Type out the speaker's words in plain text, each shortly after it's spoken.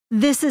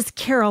This is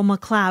Carol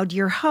McLeod,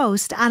 your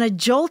host on A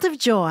Jolt of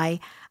Joy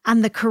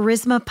on the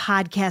Charisma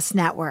Podcast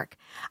Network.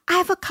 I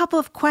have a couple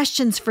of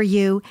questions for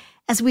you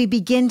as we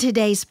begin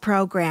today's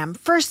program.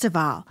 First of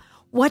all,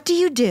 what do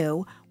you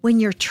do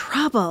when you're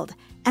troubled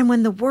and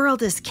when the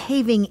world is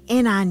caving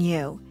in on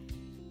you?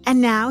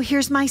 And now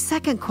here's my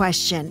second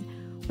question.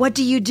 What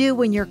do you do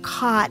when you're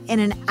caught in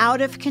an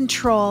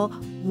out-of-control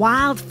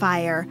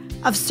wildfire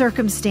of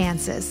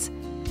circumstances?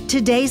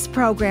 Today's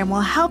program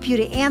will help you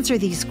to answer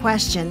these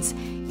questions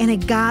in a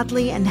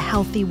godly and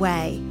healthy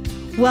way.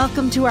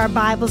 Welcome to our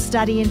Bible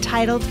study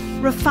entitled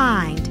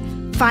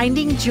Refined,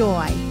 Finding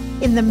Joy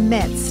in the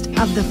Midst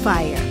of the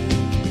Fire.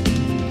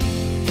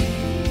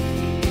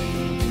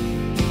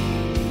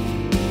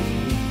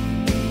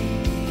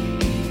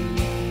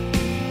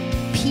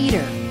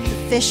 Peter,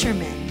 the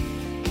fisherman,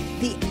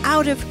 the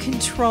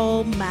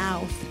out-of-control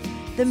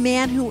mouth, the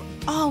man who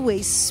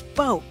always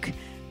spoke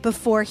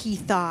before he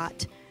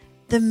thought,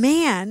 the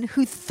man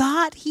who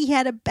thought he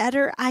had a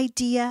better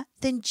idea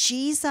than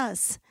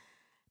Jesus.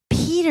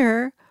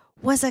 Peter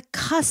was a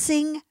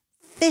cussing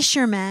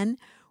fisherman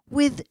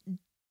with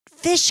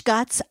fish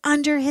guts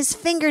under his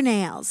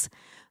fingernails.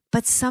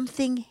 But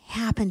something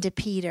happened to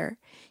Peter.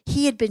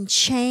 He had been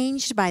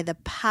changed by the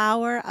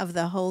power of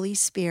the Holy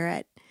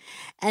Spirit.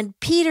 And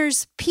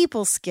Peter's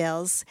people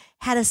skills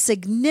had a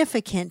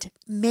significant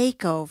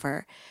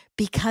makeover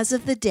because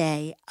of the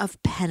day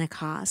of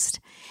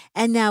Pentecost.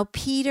 And now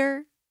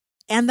Peter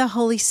and the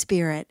Holy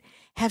Spirit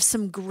have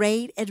some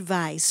great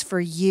advice for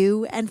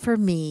you and for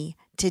me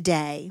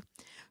today.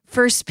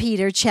 1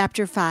 Peter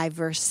chapter 5,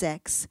 verse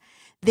 6.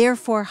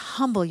 Therefore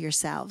humble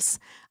yourselves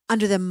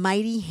under the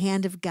mighty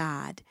hand of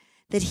God,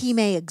 that he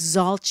may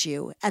exalt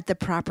you at the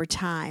proper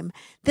time.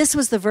 This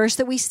was the verse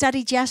that we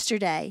studied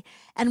yesterday,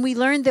 and we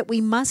learned that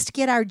we must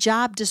get our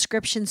job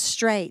description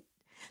straight.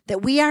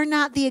 That we are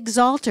not the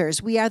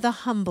exalters, we are the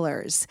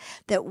humblers.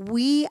 That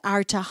we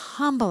are to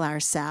humble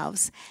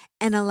ourselves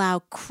and allow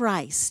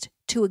Christ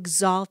to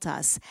exalt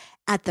us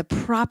at the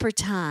proper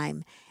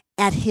time,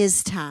 at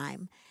his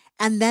time.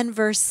 And then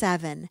verse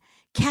 7,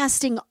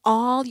 casting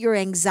all your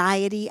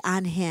anxiety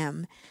on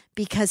him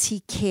because he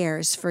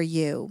cares for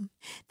you.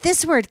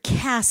 This word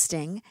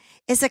casting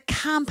is a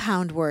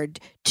compound word,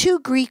 two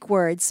Greek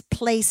words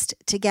placed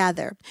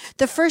together.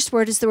 The first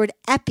word is the word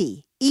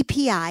epi,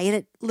 E-P-I, and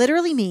it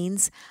literally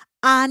means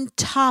on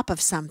top of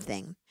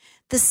something.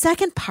 The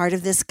second part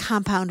of this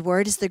compound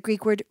word is the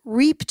Greek word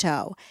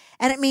ripto,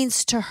 and it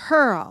means to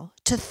hurl,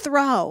 to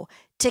throw,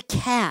 to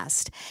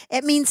cast.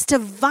 It means to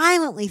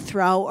violently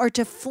throw or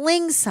to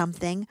fling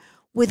something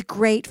with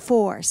great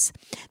force.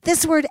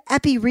 This word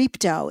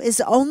epiripto is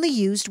only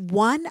used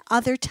one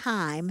other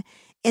time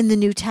in the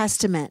New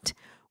Testament.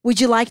 Would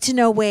you like to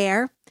know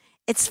where?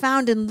 It's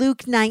found in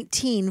Luke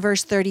 19,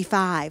 verse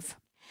 35.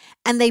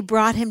 And they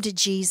brought him to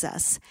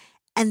Jesus,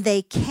 and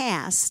they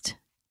cast,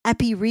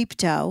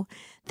 epiripto,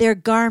 their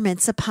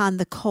garments upon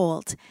the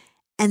colt,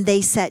 and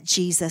they set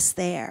Jesus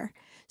there.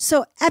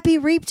 So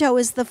epiripto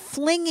is the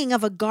flinging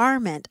of a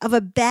garment, of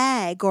a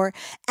bag, or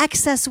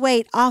excess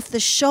weight off the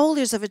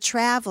shoulders of a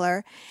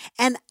traveler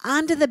and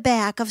onto the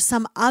back of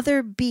some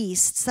other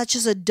beast, such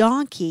as a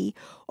donkey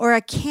or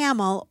a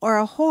camel or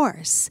a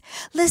horse.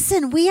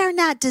 Listen, we are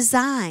not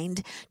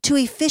designed to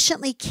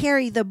efficiently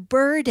carry the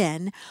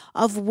burden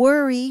of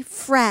worry,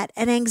 fret,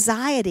 and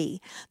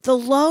anxiety. The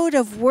load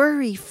of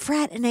worry,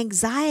 fret, and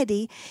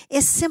anxiety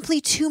is simply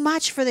too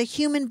much for the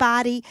human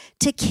body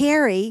to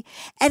carry,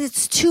 and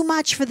it's too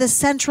much for the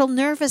central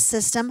nervous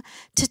system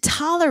to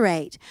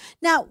tolerate.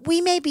 Now, we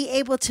may be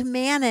able to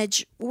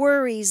manage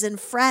worries and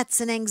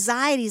frets and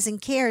anxieties and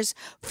cares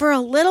for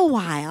a little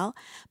while,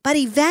 but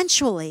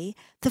eventually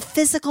the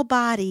physical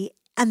body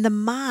and the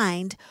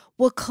mind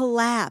will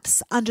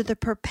collapse under the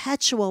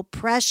perpetual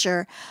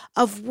pressure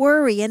of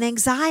worry and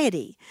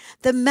anxiety.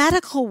 The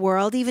medical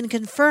world even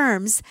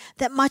confirms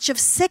that much of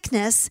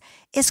sickness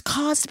is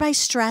caused by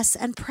stress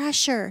and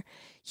pressure.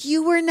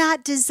 You were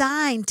not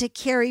designed to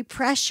carry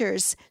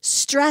pressures,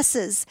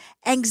 stresses,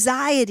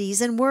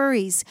 anxieties, and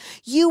worries.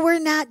 You were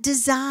not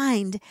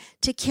designed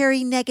to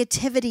carry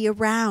negativity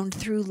around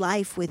through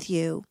life with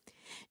you.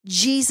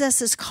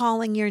 Jesus is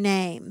calling your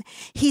name.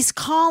 He's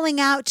calling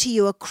out to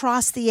you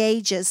across the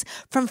ages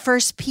from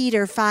 1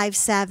 Peter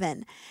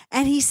 5:7.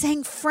 And he's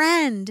saying,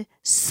 friend,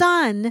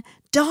 son,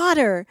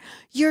 daughter,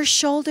 your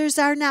shoulders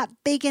are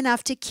not big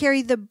enough to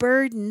carry the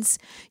burdens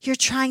you're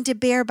trying to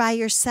bear by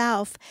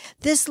yourself.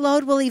 This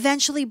load will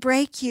eventually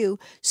break you.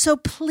 So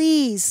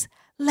please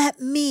let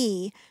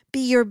me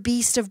be your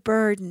beast of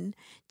burden.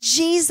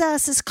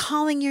 Jesus is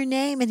calling your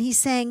name and he's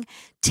saying,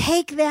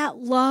 take that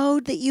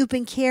load that you've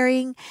been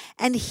carrying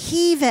and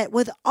heave it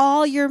with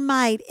all your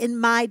might in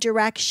my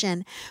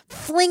direction.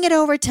 Fling it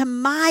over to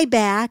my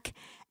back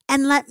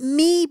and let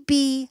me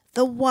be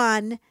the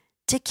one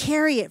to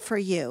carry it for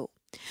you.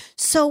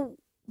 So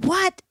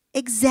what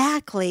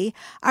exactly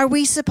are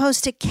we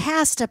supposed to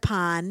cast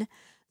upon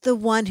the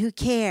one who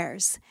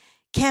cares?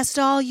 Cast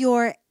all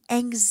your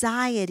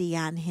anxiety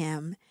on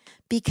him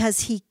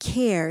because he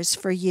cares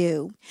for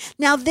you.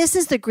 Now, this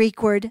is the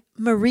Greek word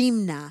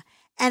merimna,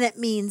 and it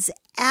means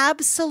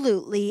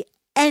absolutely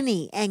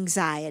any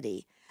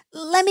anxiety.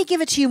 Let me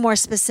give it to you more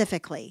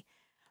specifically.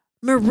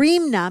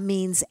 Merimna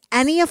means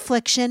any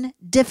affliction,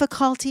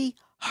 difficulty,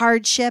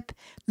 hardship,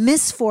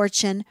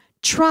 misfortune,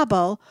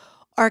 trouble,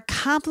 or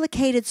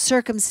complicated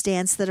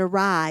circumstance that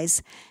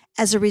arise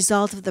as a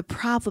result of the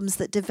problems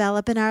that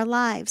develop in our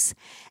lives.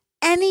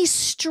 Any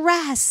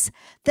stress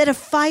that a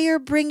fire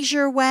brings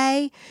your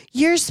way,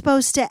 you're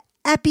supposed to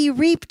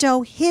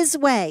epiripto his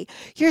way.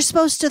 You're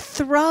supposed to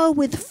throw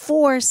with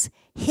force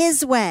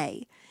his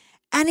way.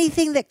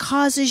 Anything that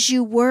causes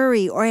you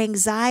worry or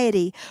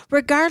anxiety,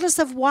 regardless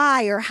of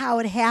why or how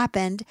it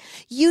happened,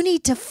 you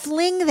need to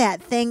fling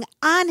that thing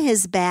on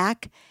his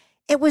back.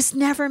 It was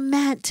never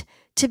meant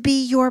to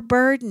be your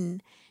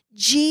burden.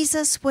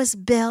 Jesus was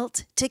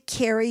built to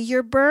carry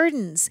your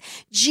burdens.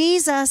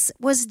 Jesus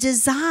was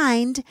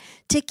designed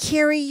to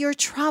carry your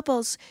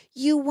troubles.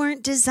 You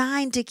weren't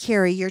designed to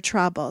carry your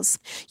troubles.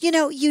 You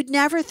know, you'd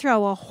never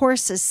throw a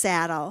horse's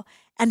saddle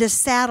and a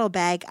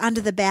saddlebag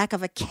onto the back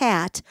of a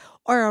cat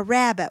or a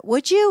rabbit,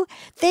 would you?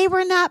 They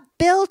were not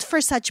built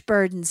for such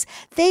burdens.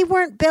 They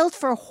weren't built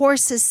for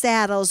horses'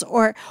 saddles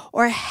or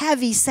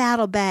heavy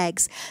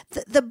saddlebags.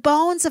 The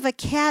bones of a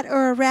cat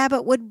or a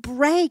rabbit would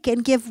break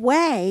and give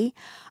way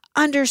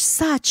under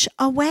such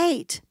a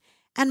weight.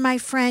 And my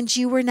friend,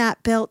 you were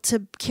not built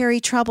to carry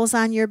troubles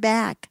on your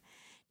back.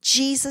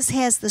 Jesus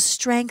has the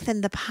strength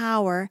and the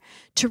power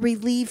to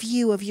relieve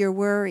you of your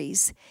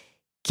worries.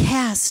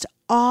 Cast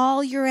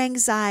all your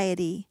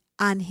anxiety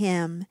on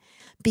him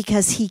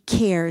because he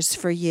cares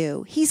for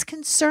you. He's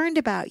concerned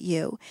about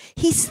you.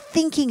 He's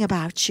thinking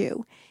about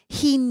you.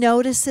 He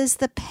notices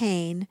the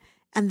pain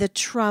and the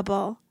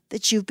trouble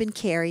that you've been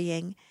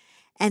carrying,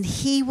 and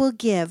he will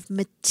give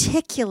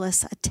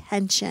meticulous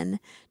attention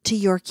to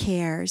your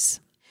cares.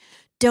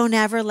 Don't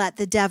ever let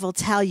the devil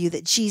tell you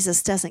that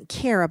Jesus doesn't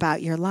care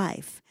about your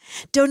life.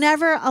 Don't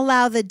ever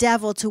allow the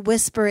devil to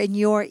whisper in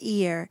your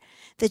ear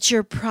that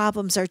your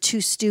problems are too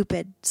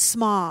stupid,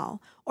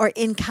 small, or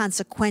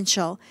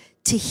inconsequential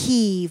to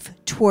heave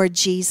toward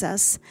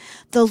Jesus.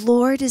 The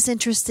Lord is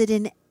interested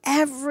in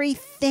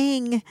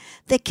everything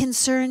that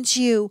concerns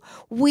you.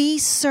 We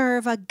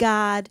serve a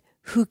God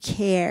who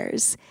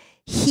cares.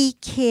 He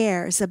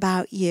cares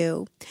about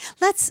you.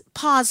 Let's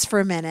pause for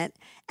a minute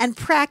and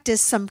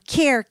practice some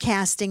care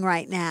casting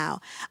right now.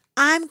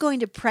 I'm going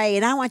to pray,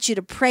 and I want you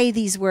to pray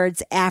these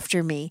words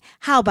after me.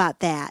 How about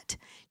that?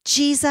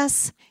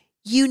 Jesus,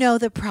 you know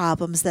the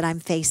problems that I'm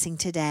facing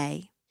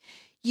today.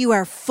 You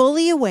are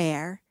fully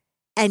aware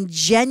and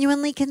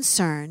genuinely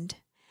concerned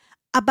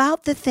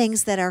about the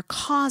things that are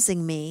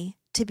causing me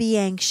to be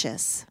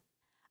anxious.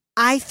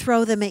 I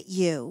throw them at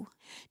you,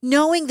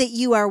 knowing that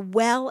you are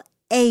well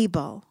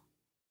able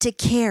to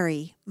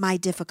carry my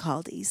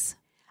difficulties.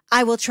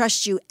 I will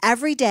trust you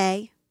every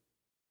day,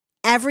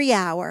 every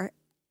hour,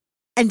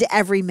 and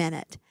every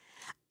minute.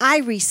 I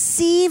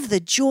receive the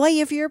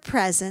joy of your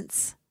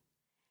presence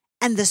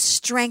and the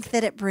strength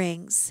that it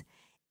brings.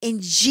 In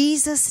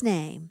Jesus'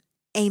 name,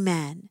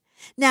 amen.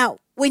 Now,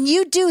 when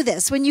you do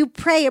this, when you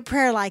pray a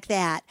prayer like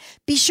that,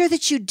 be sure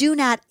that you do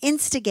not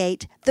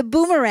instigate the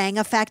boomerang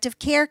effect of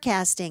care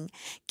casting.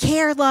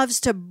 Care loves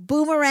to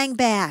boomerang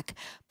back,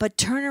 but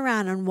turn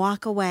around and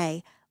walk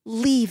away.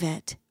 Leave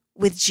it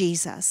with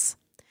Jesus.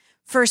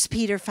 1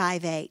 Peter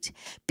 5:8.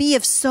 Be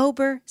of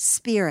sober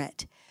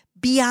spirit.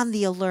 Be on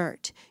the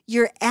alert.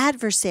 Your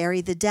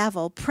adversary, the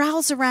devil,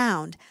 prowls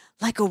around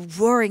like a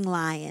roaring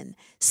lion,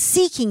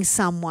 seeking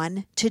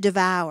someone to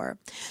devour.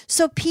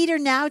 So Peter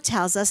now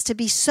tells us to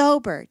be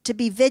sober, to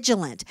be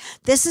vigilant.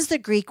 This is the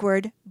Greek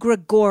word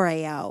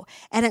gregoreo,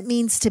 and it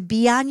means to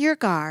be on your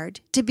guard,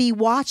 to be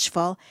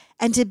watchful,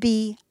 and to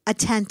be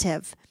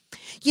attentive.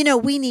 You know,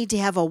 we need to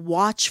have a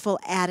watchful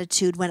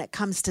attitude when it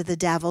comes to the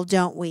devil,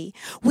 don't we?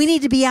 We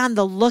need to be on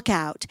the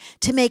lookout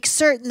to make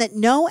certain that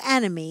no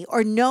enemy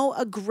or no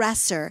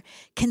aggressor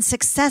can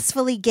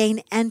successfully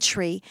gain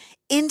entry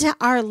into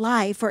our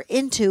life or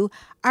into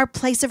our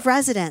place of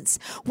residence.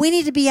 We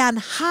need to be on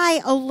high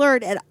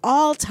alert at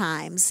all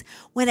times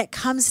when it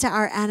comes to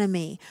our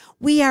enemy.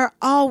 We are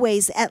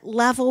always at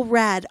level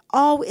red.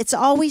 It's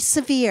always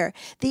severe.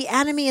 The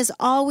enemy is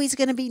always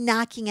going to be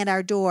knocking at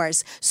our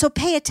doors. So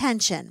pay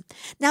attention.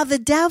 Now, the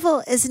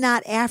devil is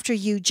not after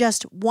you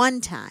just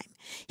one time.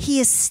 He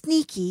is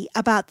sneaky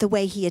about the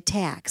way he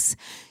attacks.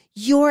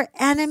 Your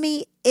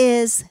enemy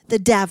is the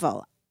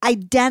devil.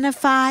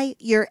 Identify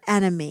your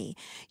enemy.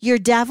 Your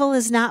devil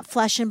is not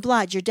flesh and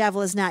blood. Your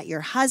devil is not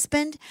your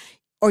husband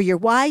or your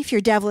wife.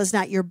 Your devil is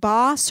not your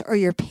boss or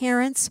your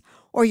parents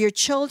or your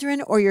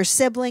children or your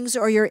siblings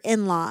or your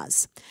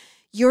in-laws.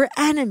 Your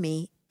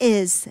enemy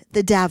is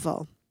the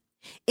devil.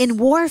 In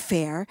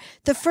warfare,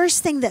 the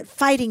first thing that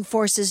fighting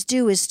forces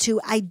do is to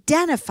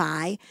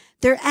identify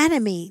their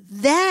enemy.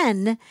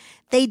 Then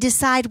they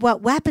decide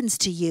what weapons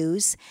to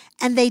use,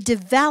 and they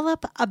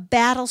develop a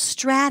battle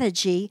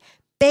strategy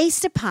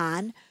based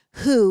upon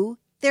who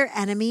their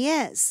enemy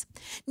is.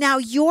 Now,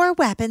 your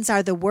weapons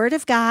are the Word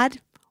of God,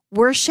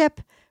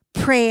 worship,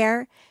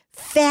 prayer,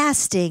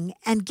 fasting,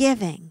 and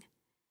giving.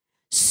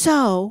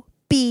 So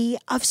be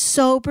of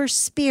sober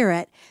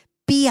spirit.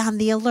 Be on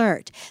the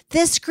alert.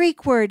 This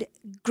Greek word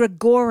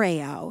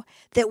Gregoreo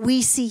that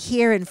we see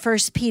here in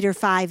 1 Peter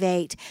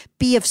 5:8,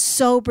 be of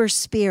sober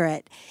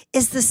spirit,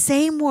 is the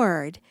same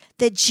word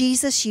that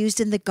Jesus used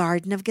in the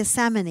Garden of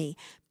Gethsemane.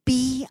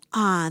 Be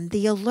on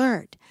the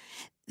alert.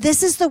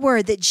 This is the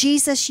word that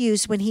Jesus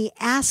used when he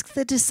asked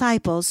the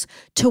disciples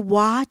to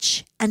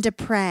watch and to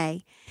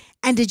pray.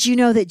 And did you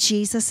know that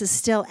Jesus is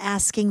still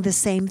asking the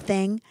same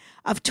thing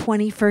of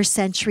 21st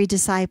century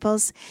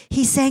disciples?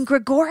 He's saying,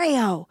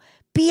 Gregoreo,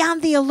 be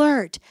on the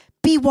alert.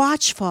 Be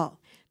watchful.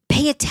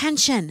 Pay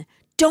attention.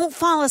 Don't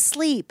fall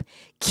asleep.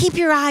 Keep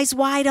your eyes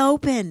wide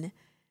open.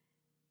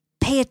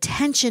 Pay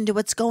attention to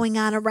what's going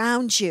on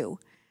around you.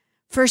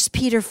 1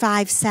 Peter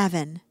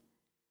 5:7.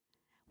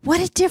 What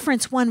a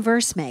difference one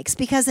verse makes,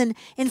 because in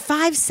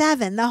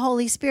 5:7, the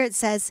Holy Spirit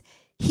says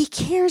he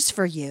cares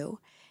for you.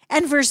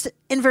 And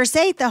in verse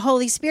 8, the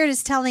Holy Spirit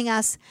is telling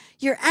us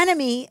your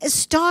enemy is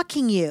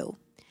stalking you.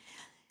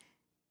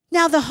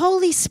 Now, the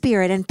Holy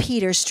Spirit and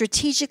Peter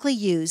strategically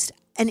used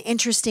an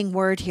interesting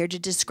word here to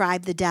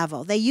describe the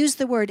devil. They used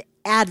the word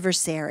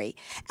adversary,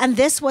 and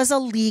this was a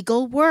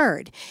legal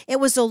word. It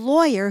was a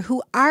lawyer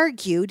who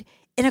argued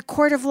in a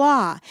court of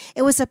law.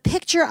 It was a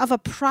picture of a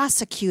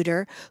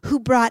prosecutor who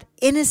brought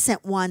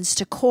innocent ones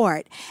to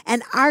court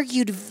and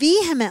argued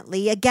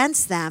vehemently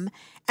against them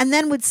and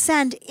then would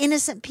send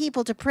innocent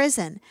people to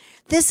prison.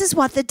 This is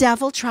what the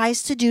devil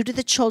tries to do to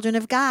the children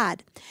of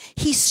God.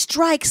 He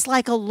strikes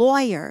like a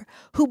lawyer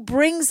who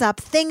brings up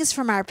things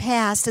from our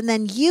past and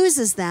then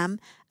uses them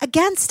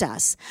against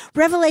us.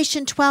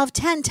 Revelation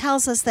 12:10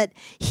 tells us that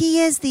he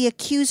is the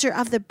accuser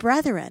of the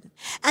brethren.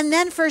 And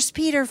then 1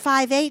 Peter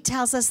 5:8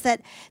 tells us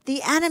that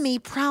the enemy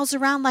prowls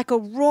around like a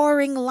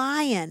roaring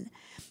lion.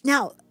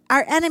 Now,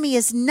 our enemy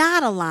is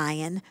not a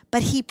lion,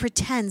 but he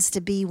pretends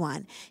to be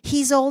one.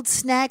 He's old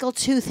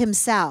Snaggletooth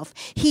himself.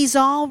 He's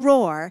all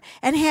roar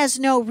and has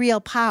no real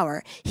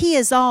power. He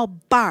is all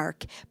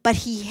bark, but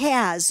he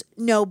has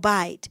no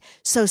bite.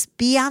 So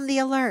be on the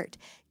alert.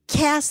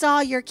 Cast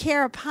all your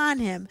care upon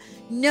him.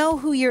 Know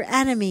who your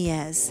enemy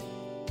is.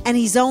 And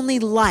he's only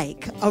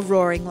like a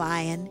roaring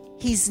lion.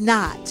 He's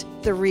not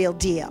the real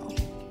deal.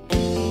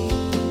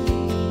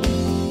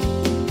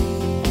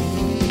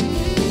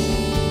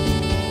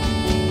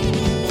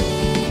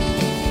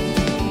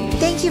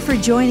 Thank you for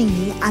joining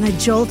me on A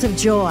Jolt of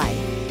Joy.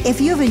 If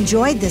you've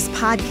enjoyed this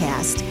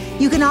podcast,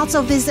 you can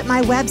also visit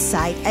my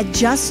website at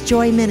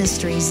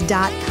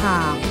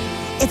justjoyministries.com.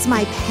 It's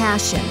my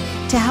passion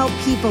to help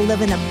people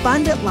live an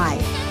abundant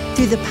life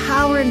through the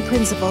power and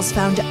principles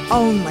found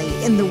only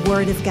in the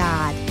Word of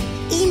God.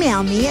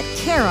 Email me at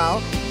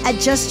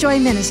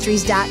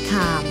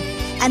carol@justjoyministries.com.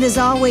 And as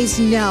always,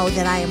 know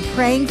that I am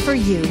praying for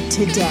you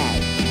today.